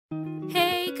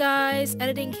Hey guys,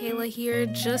 Editing Cayla here,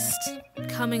 just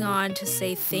coming on to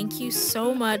say thank you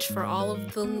so much for all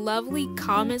of the lovely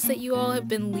comments that you all have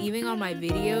been leaving on my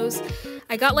videos.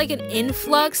 I got like an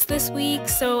influx this week,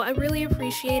 so I really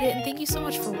appreciate it, and thank you so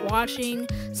much for watching,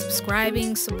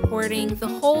 subscribing, supporting, the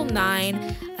whole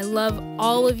nine. I love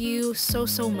all of you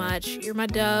so much. You're my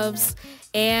doves,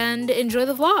 and enjoy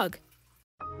the vlog.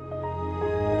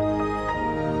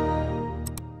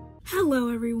 Hello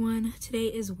everyone, today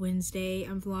is Wednesday.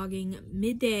 I'm vlogging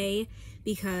midday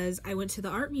because I went to the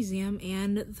art museum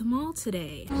and the mall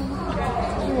today.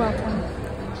 You're welcome.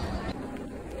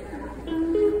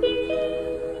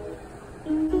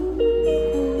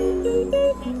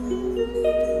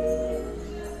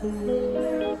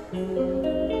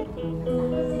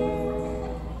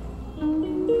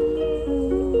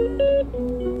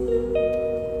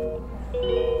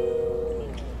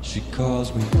 She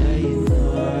calls me day and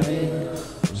night.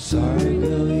 I'm sorry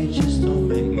girl, you just don't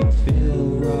make me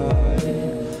feel right.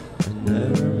 I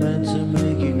never meant to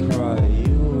make you cry,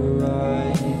 you were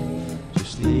right.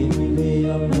 Just leave me be,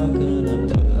 I'm not gonna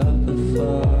put up a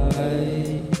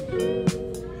fight.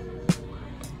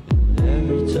 And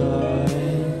every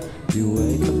time you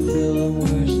wake up feeling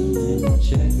worse, and then you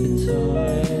check the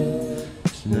time.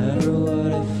 It's never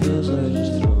what it feels like,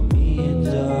 just throw me a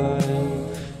dime.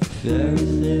 If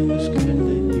everything was good,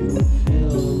 then you would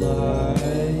feel alive.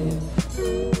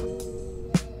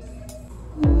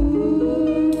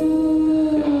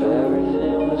 If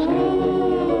everything was good, then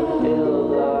you would feel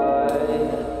alive.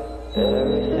 If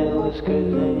everything was good,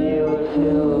 then you would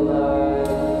feel alive.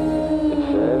 If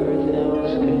everything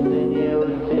was good, then you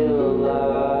would feel alive.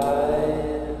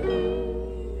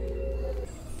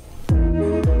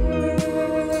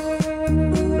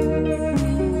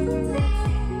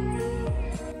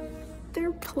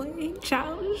 They're playing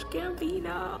Childish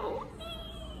Gambino.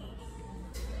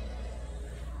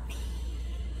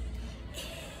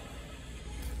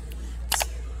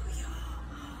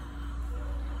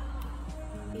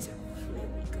 These are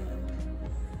really good.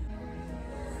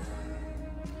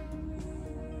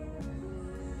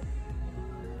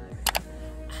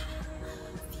 I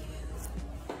love you.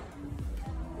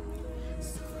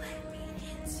 So let me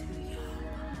into your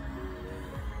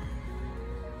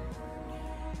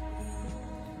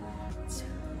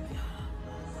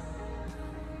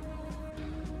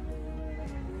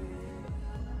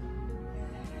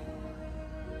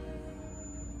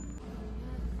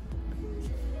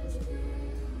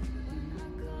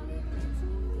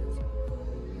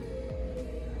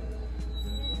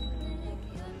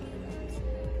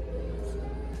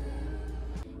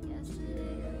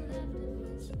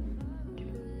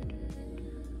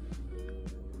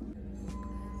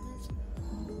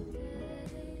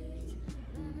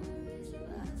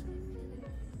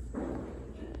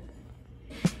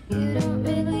You don't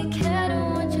really care,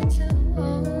 don't want you to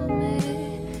hold me.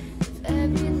 If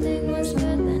everything was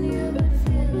good, then you would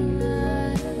feel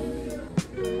alive.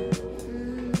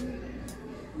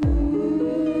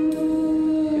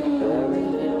 If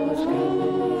everything was good,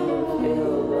 then you would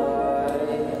feel alive.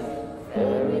 If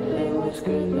everything was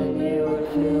good, then you would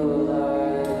feel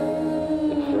alive.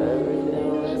 If everything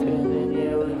was good, then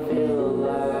you would feel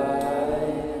alive.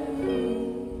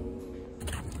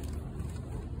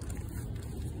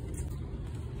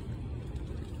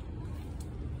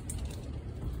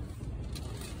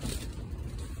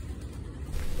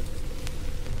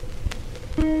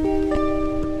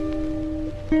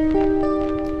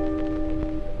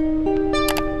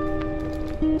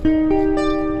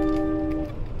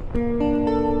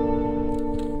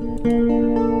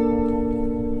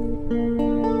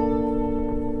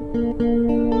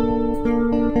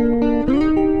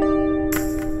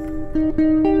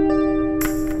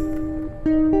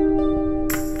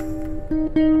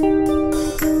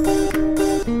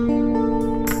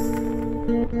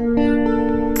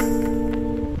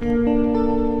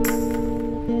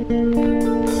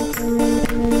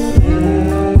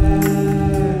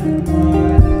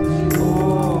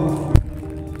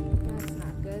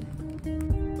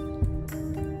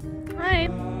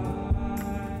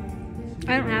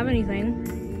 I don't have anything.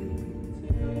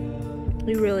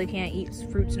 We really can't eat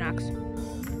fruit snacks.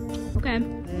 Okay.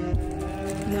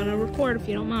 I'm gonna record if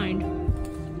you don't mind.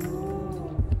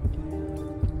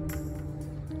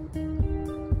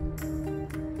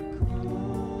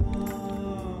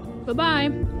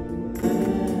 Bye-bye.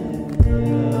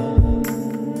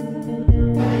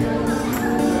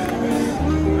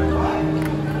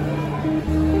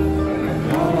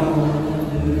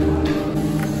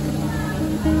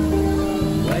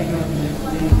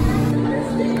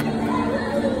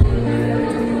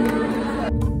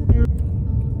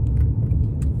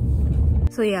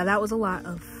 So yeah, that was a lot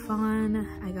of fun.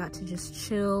 I got to just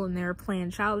chill, and they were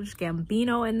playing Childish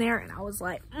Gambino in there, and I was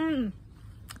like,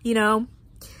 you know,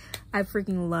 I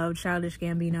freaking love Childish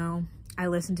Gambino. I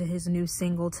listened to his new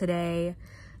single today.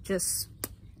 Just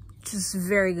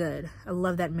very good. I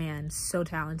love that man, so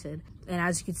talented. And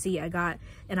as you can see, I got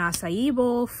an acai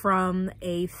bowl from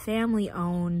a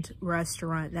family-owned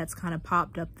restaurant that's kind of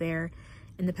popped up there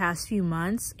in the past few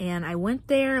months. And I went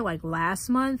there like last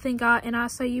month and got an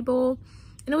acai bowl,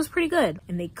 and it was pretty good.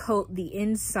 And they coat the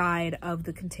inside of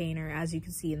the container, as you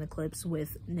can see in the clips,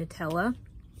 with Nutella.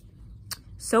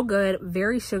 So good.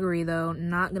 Very sugary though,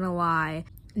 not gonna lie.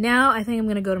 Now I think I'm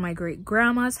gonna go to my great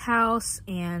grandma's house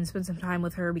and spend some time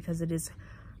with her because it is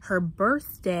her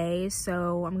birthday.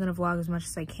 So I'm gonna vlog as much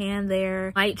as I can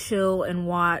there. Might chill and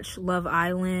watch Love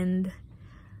Island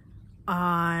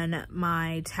on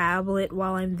my tablet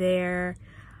while I'm there.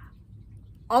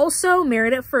 Also,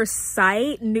 Married at First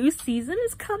Sight, new season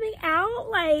is coming out,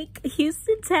 like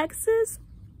Houston, Texas.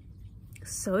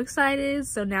 So excited.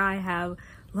 So now I have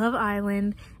Love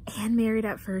Island and Married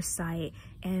at First Sight,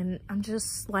 and I'm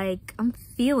just like, I'm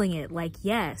feeling it. Like,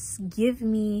 yes, give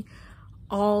me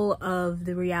all of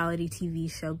the reality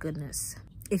TV show goodness.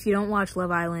 If you don't watch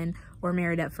Love Island or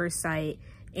Married at First Sight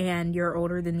and you're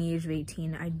older than the age of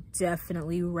 18, I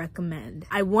definitely recommend.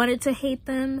 I wanted to hate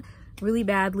them really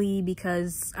badly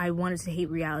because I wanted to hate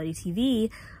reality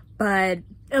TV, but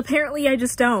apparently I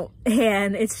just don't,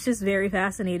 and it's just very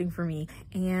fascinating for me.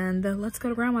 And let's go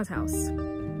to grandma's house.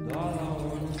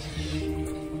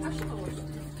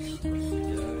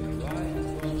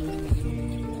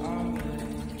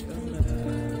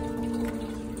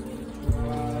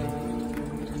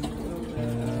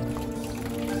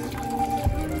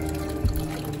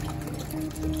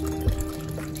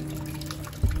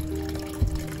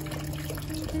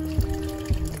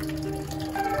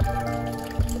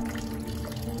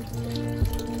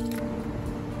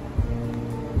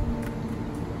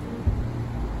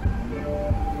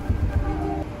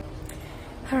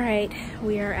 Alright,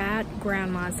 we are at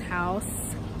grandma's house,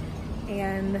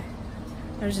 and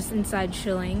I was just inside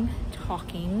chilling,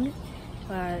 talking,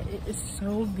 but it is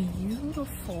so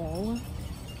beautiful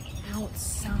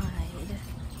outside.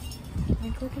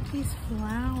 Like, look at these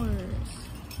flowers.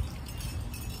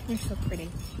 They're so pretty.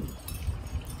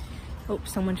 Oh,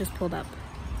 someone just pulled up.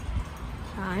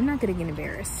 I'm not gonna get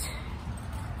embarrassed,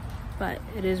 but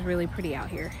it is really pretty out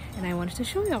here, and I wanted to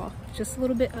show y'all just a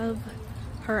little bit of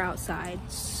her outside.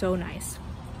 So nice.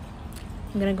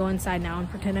 I'm gonna go inside now and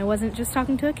pretend I wasn't just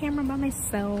talking to a camera by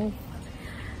myself.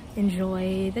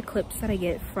 Enjoy the clips that I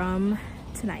get from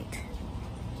tonight.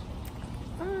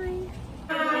 Bye.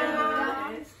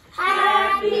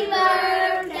 Happy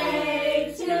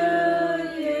birthday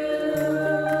to you.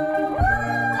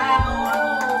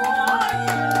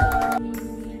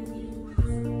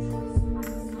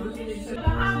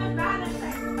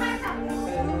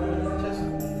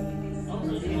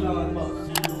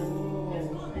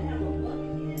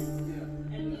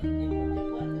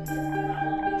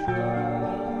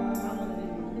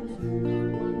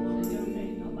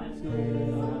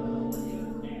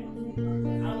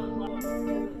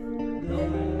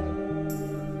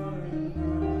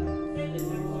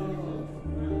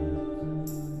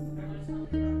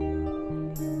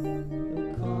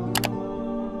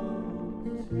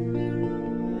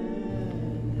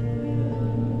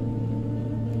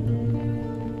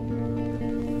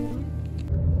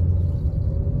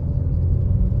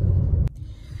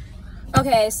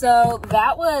 Okay, so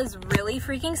that was really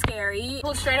freaking scary.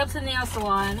 Pulled straight up to the nail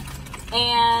salon,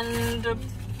 and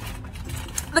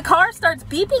the car starts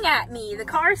beeping at me. The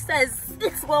car says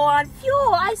it's low on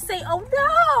fuel. I say, oh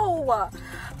no,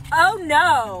 oh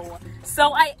no.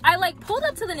 So I like pulled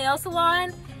up to the nail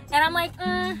salon, and I'm like,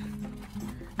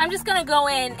 I'm just gonna go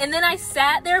in. And then I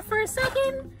sat there for a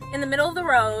second in the middle of the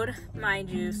road, mind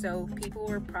you, so people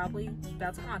were probably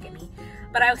about to honk at me.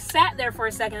 But I sat there for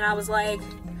a second, and I was like,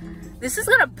 this is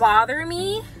gonna bother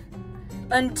me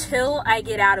until I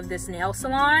get out of this nail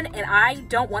salon, and I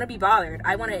don't wanna be bothered.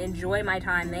 I wanna enjoy my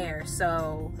time there.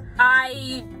 So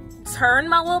I turned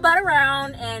my little butt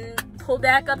around and pulled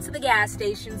back up to the gas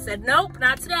station, said, nope,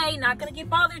 not today, not gonna get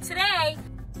bothered today.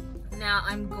 Now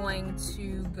I'm going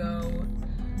to go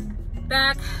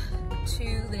back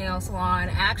to the nail salon,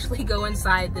 actually go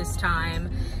inside this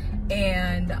time,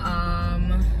 and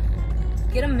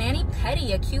get a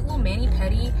mani-pedi, a cute little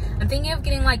mani-pedi. I'm thinking of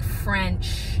getting like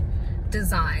French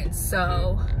designs,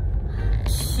 so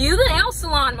cue the nail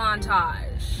salon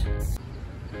montage.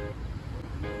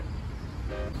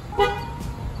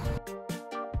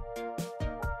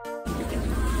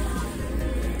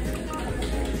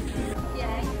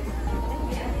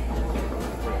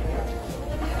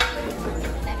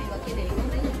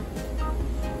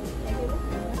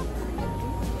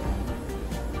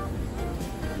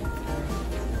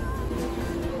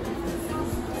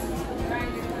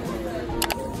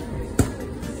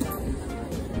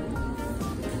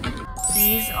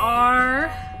 These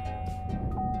are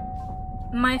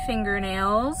my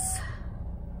fingernails.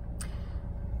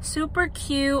 Super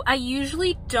cute. I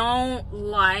usually don't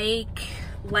like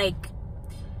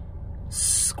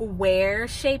square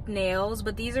shaped nails,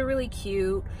 but these are really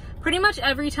cute. Pretty much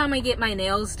every time I get my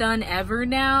nails done ever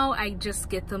now, I just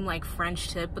get them like French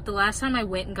tip. But the last time I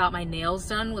went and got my nails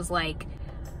done was like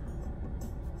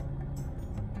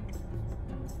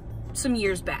some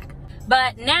years back.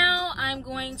 But now I'm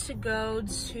going to go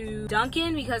to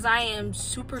Dunkin' because I am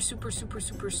super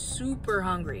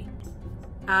hungry.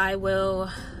 I will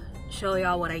show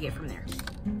y'all what I get from there.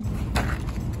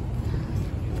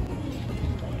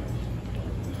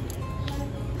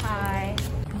 Hi.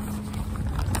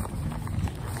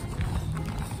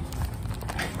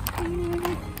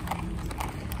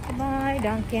 Goodbye,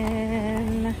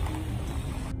 Dunkin'.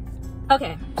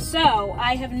 Okay, so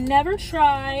I have never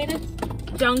tried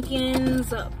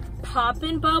Dunkin's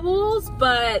Poppin' Bubbles,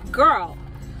 but girl,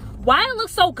 why it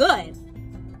looks so good?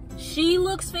 She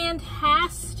looks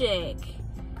fantastic.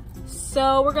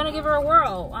 So we're gonna give her a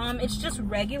whirl. It's just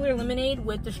regular lemonade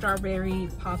with the strawberry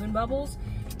Poppin' Bubbles.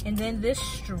 And then this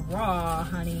straw,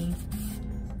 honey.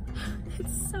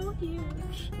 It's so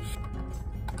huge.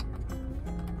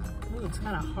 Ooh, it's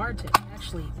kind of hard to,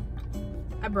 actually,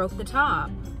 I broke the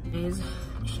top.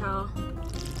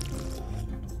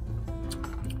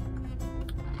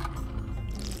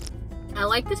 I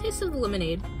like the taste of the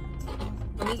lemonade.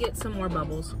 Let me get some more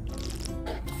bubbles.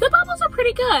 The bubbles are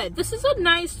pretty good. This is a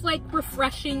nice, like,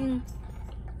 refreshing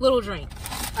little drink.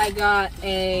 I got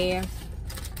a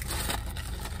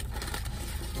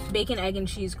bacon, egg, and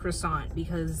cheese croissant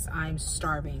because I'm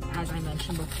starving, as I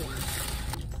mentioned before.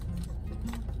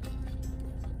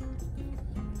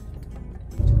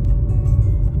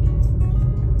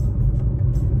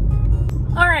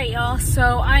 Alright, y'all,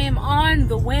 so I am on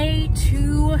the way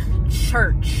to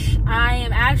church. I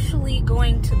am actually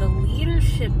going to the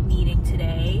leadership meeting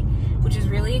today, which is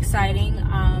really exciting.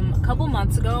 A couple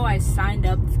months ago, I signed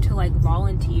up to like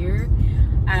volunteer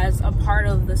as a part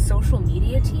of the social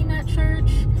media team at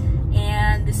church,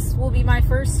 and this will be my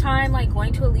first time like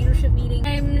going to a leadership meeting.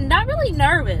 I'm not really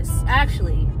nervous,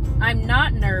 actually. I'm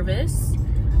not nervous.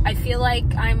 I feel like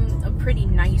I'm a pretty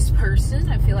nice person.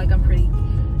 I feel like I'm pretty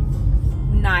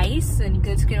nice and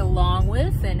good to get along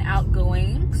with and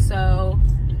outgoing, so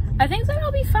I think that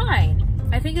I'll be fine.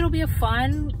 I think it'll be a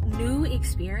fun new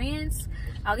experience.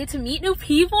 I'll get to meet new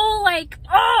people. Like,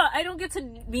 oh, I don't get to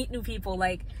meet new people.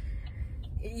 Like,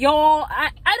 y'all, I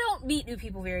don't meet new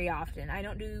people very often. I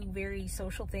don't do very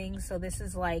social things, so this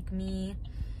is like me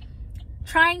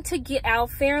trying to get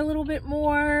out there a little bit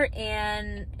more,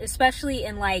 and especially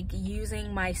in like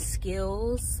using my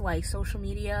skills like social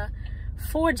media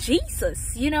for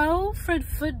Jesus, you know, for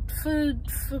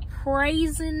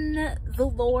praising the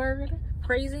Lord,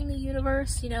 praising the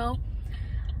universe, you know,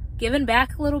 giving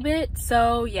back a little bit.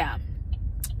 So yeah,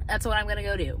 that's what I'm gonna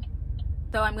go do.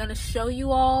 So I'm gonna show you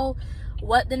all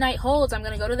what the night holds. I'm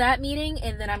gonna go to that meeting,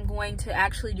 and then I'm going to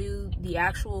actually do the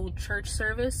actual church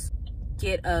service,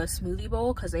 get a smoothie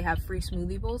bowl because they have free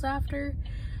smoothie bowls after.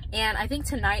 And I think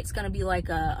tonight's gonna be like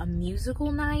a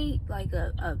musical night, like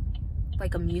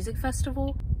a music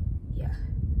festival. Yeah.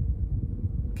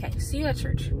 Okay, see you at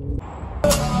church.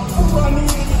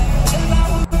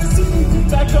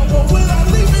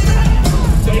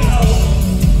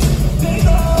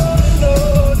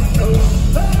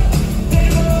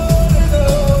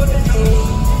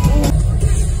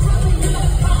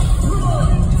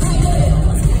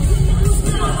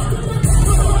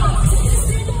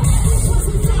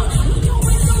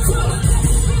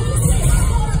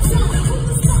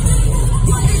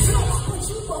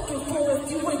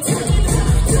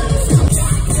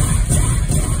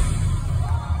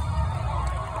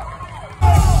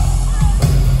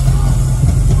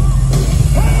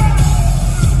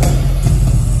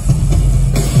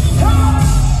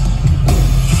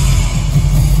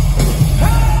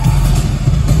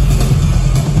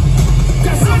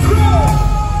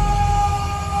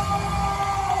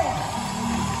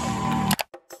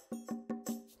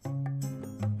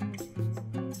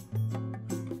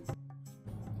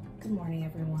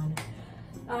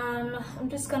 I'm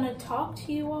just gonna talk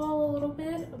to you all a little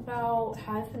bit about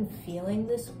how I've been feeling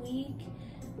this week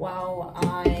while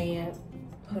I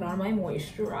put on my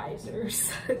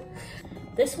moisturizers.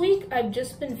 This week I've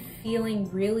just been feeling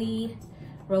really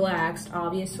relaxed,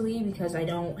 obviously, because I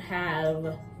don't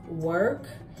have work,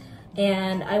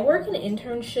 and I work an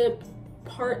internship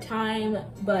part-time,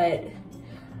 but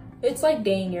it's like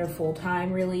dang near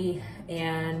full-time really,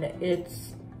 and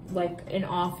it's like an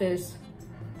office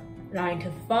 9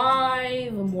 to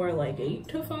 5, more like 8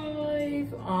 to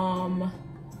 5.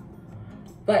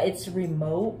 But it's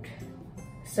remote.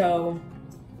 So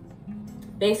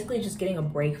basically just getting a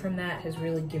break from that has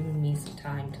really given me some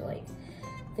time to like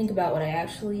think about what I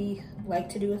actually like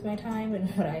to do with my time and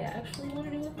what I actually want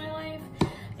to do with my life.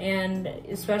 And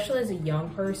especially as a young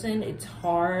person, it's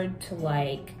hard to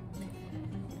like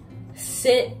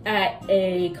sit at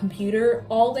a computer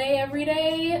all day every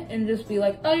day and just be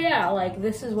like, oh yeah, like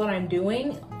this is what I'm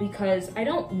doing, because I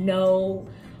don't know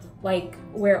like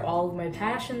where all of my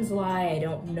passions lie. I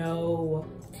don't know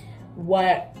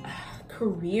what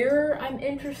career I'm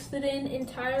interested in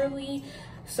entirely.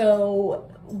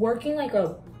 So working like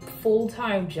a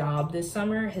full-time job this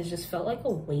summer has just felt like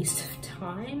a waste of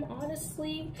time,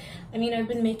 honestly. I mean, I've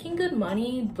been making good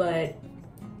money, but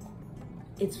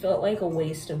it's felt like a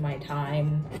waste of my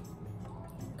time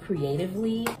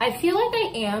creatively. I feel like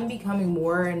I am becoming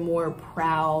more and more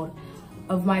proud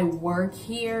of my work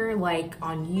here, like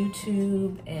on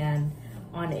YouTube and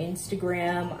on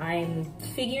Instagram. I'm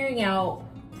figuring out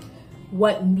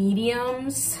what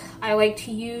mediums I like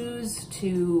to use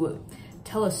to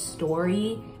tell a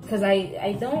story, because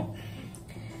I don't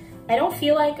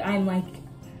feel like I'm like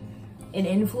an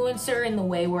influencer in the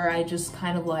way where I just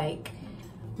kind of like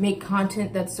make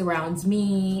content that surrounds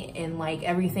me and like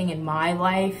everything in my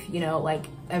life, you know, like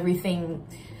everything.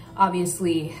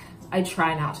 Obviously I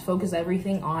try not to focus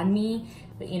everything on me,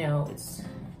 but you know, it's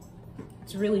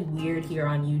really weird here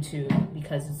on YouTube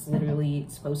because it's literally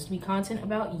supposed to be content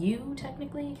about you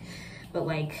technically, but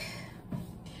like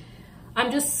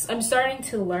I'm starting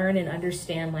to learn and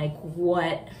understand like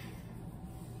what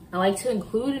I like to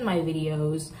include in my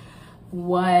videos,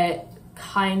 what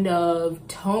kind of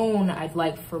tone I'd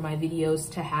like for my videos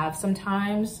to have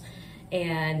sometimes,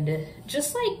 and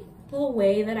just like the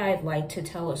way that I'd like to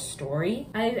tell a story.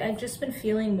 I've just been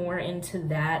feeling more into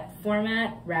that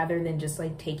format rather than just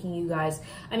like taking you guys.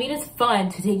 I mean, it's fun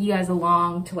to take you guys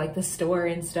along to like the store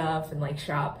and stuff and like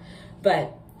shop,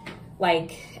 but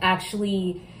like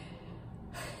actually,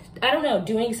 I don't know,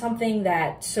 doing something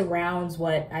that surrounds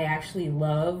what I actually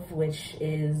love, which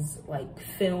is like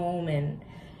film and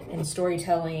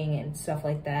storytelling and stuff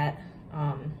like that.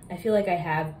 I feel like I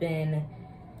have been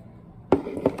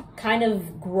kind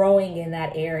of growing in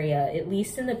that area, at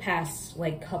least in the past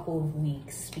like couple of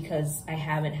weeks, because I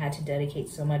haven't had to dedicate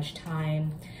so much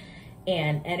time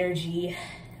and energy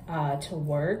to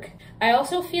work. I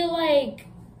also feel like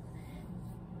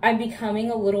I'm becoming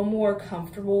a little more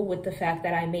comfortable with the fact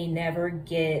that I may never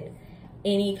get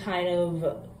any kind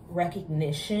of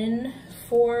recognition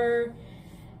for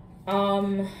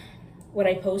what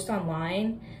I post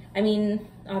online. I mean,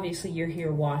 obviously you're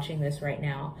here watching this right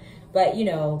now, but you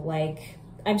know, like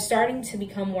I'm starting to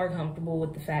become more comfortable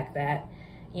with the fact that,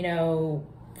 you know,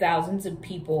 thousands of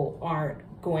people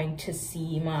aren't going to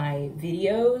see my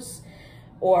videos,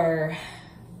 or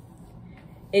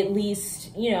at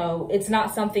least, you know, it's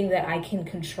not something that I can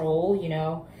control. You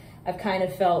know, I've kind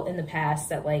of felt in the past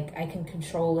that like I can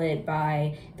control it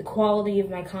by the quality of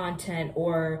my content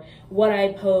or what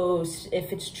I post,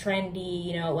 if it's trendy,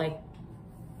 you know, like,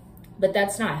 but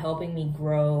that's not helping me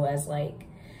grow as like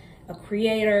a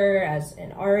creator, as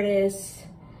an artist.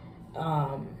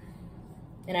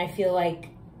 And I feel like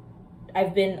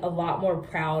I've been a lot more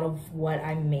proud of what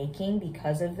I'm making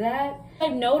because of that.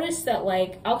 I've noticed that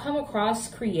like I'll come across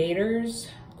creators,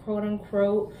 quote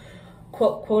unquote,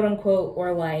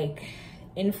 or like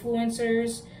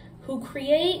influencers who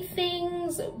create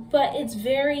things, but it's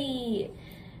very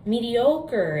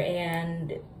mediocre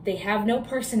and they have no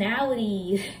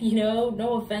personality, you know,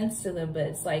 no offense to them, but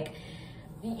it's like,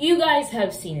 you guys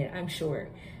have seen it, I'm sure.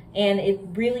 And it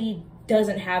really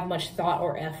doesn't have much thought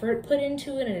or effort put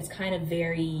into it, and it's kind of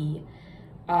very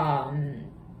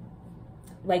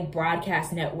like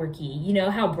broadcast networky. You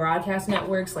know how broadcast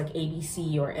networks like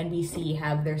ABC or NBC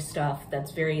have their stuff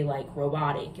that's very like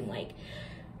robotic and like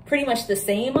pretty much the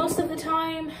same most of the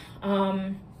time.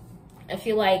 I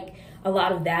feel like a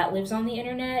lot of that lives on the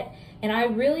internet, and I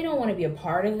really don't want to be a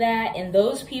part of that. And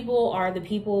those people are the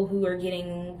people who are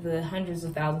getting the hundreds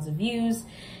of thousands of views,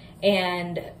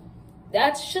 and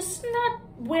that's just not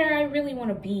where I really want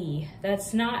to be.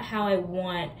 That's not how I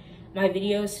want my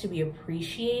videos to be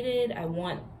appreciated. I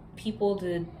want people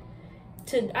to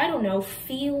I don't know,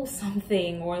 feel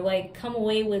something, or like come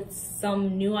away with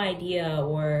some new idea,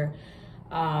 or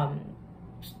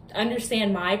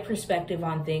understand my perspective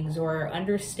on things, or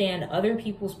understand other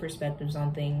people's perspectives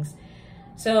on things.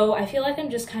 So I feel like I'm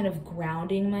just kind of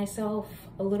grounding myself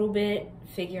a little bit,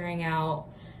 figuring out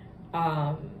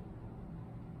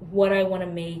what I want to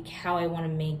make, how I want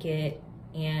to make it,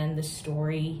 and the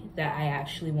story that I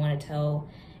actually want to tell,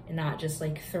 and not just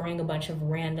like throwing a bunch of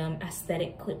random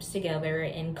aesthetic clips together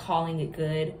and calling it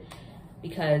good,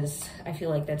 because I feel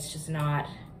like that's just not,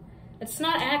 it's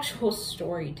not actual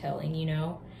storytelling, you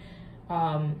know?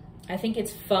 I think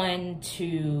it's fun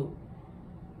to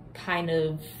kind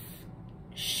of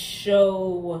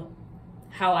show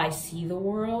how I see the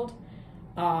world,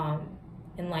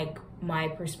 and like my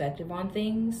perspective on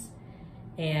things,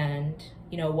 and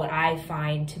you know, what I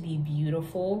find to be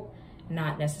beautiful,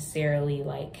 not necessarily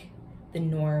like the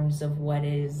norms of what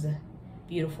is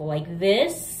beautiful. Like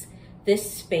this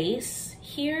space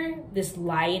here, this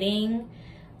lighting,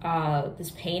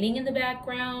 this painting in the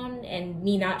background, and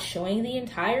me not showing the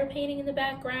entire painting in the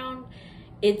background,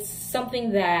 it's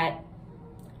something that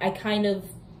I kind of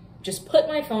just put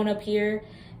my phone up here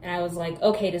and I was like,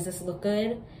 okay, does this look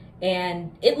good?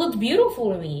 And it looked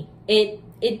beautiful to me.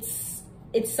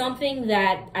 It's something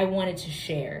that I wanted to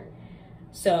share.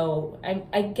 So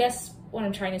I guess what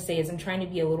I'm trying to say is I'm trying to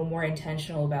be a little more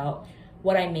intentional about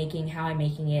what I'm making, how I'm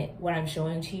making it, what I'm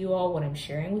showing to you all, what I'm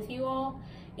sharing with you all.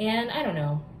 And I don't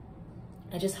know,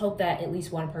 I just hope that at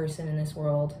least one person in this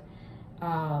world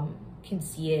can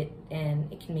see it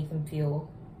and it can make them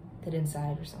feel good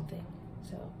inside or something.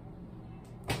 So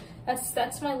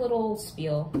that's my little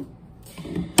spiel.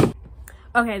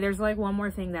 Okay, there's like one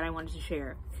more thing that I wanted to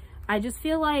share. I just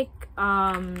feel like,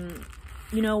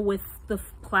 you know, with the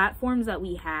platforms that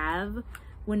we have,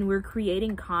 when we're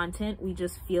creating content, we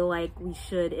just feel like we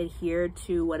should adhere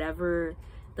to whatever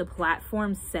the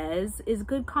platform says is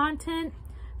good content.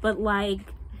 But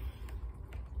like,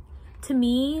 to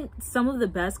me, some of the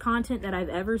best content that I've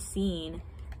ever seen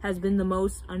has been the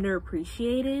most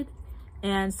underappreciated,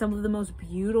 and some of the most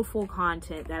beautiful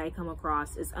content that I come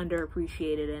across is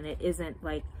underappreciated, and it isn't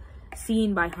like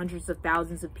seen by hundreds of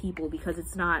thousands of people because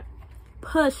it's not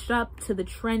pushed up to the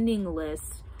trending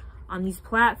list on these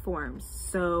platforms.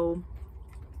 So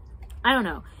I don't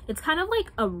know, it's kind of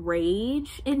like a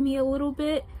rage in me a little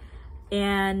bit,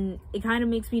 and it kind of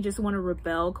makes me just want to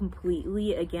rebel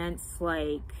completely against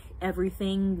like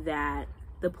everything that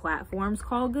the platforms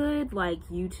call good. Like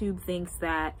YouTube thinks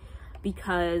that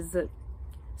because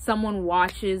someone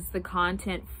watches the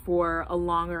content for a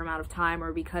longer amount of time,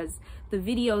 or because the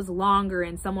video's longer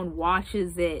and someone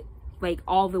watches it like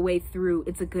all the way through,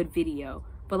 it's a good video.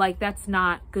 But like, that's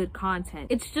not good content.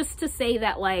 It's just to say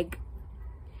that like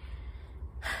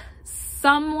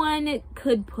someone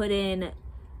could put in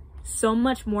so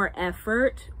much more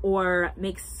effort or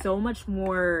make so much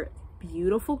more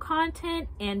beautiful content,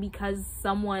 and because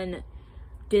someone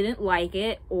didn't like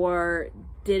it or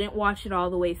didn't watch it all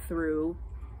the way through,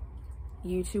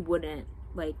 YouTube wouldn't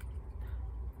like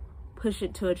push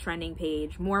it to a trending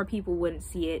page. More people wouldn't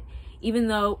see it, even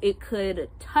though it could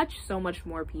touch so much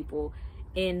more people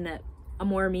in a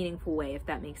more meaningful way, if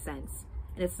that makes sense.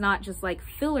 And it's not just like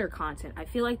filler content. I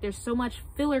feel like there's so much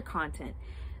filler content.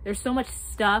 There's so much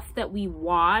stuff that we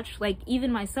watch, like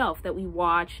even myself, that we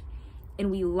watch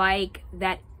and we like,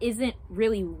 that isn't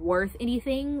really worth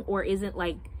anything or isn't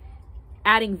like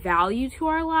adding value to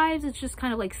our lives. It's just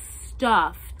kind of like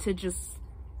stuff to just,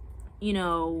 you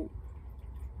know,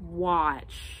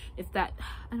 watch. If that,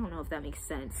 I don't know if that makes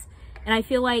sense. And I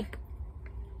feel like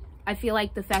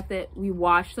the fact that we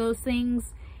watch those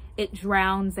things, it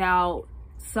drowns out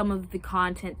some of the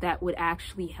content that would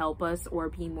actually help us or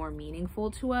be more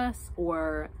meaningful to us,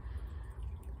 or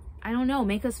I don't know,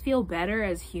 make us feel better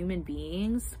as human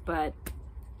beings. But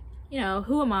you know,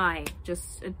 who am I?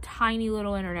 Just a tiny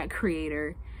little internet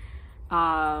creator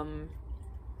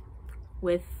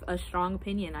with a strong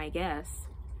opinion, I guess.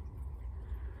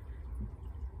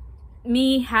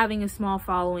 Me having a small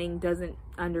following doesn't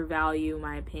undervalue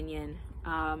my opinion.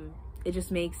 It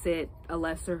just makes it a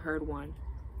lesser heard one.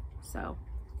 So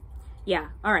yeah,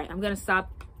 all right, I'm gonna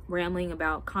stop rambling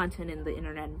about content in the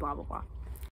internet and blah blah blah.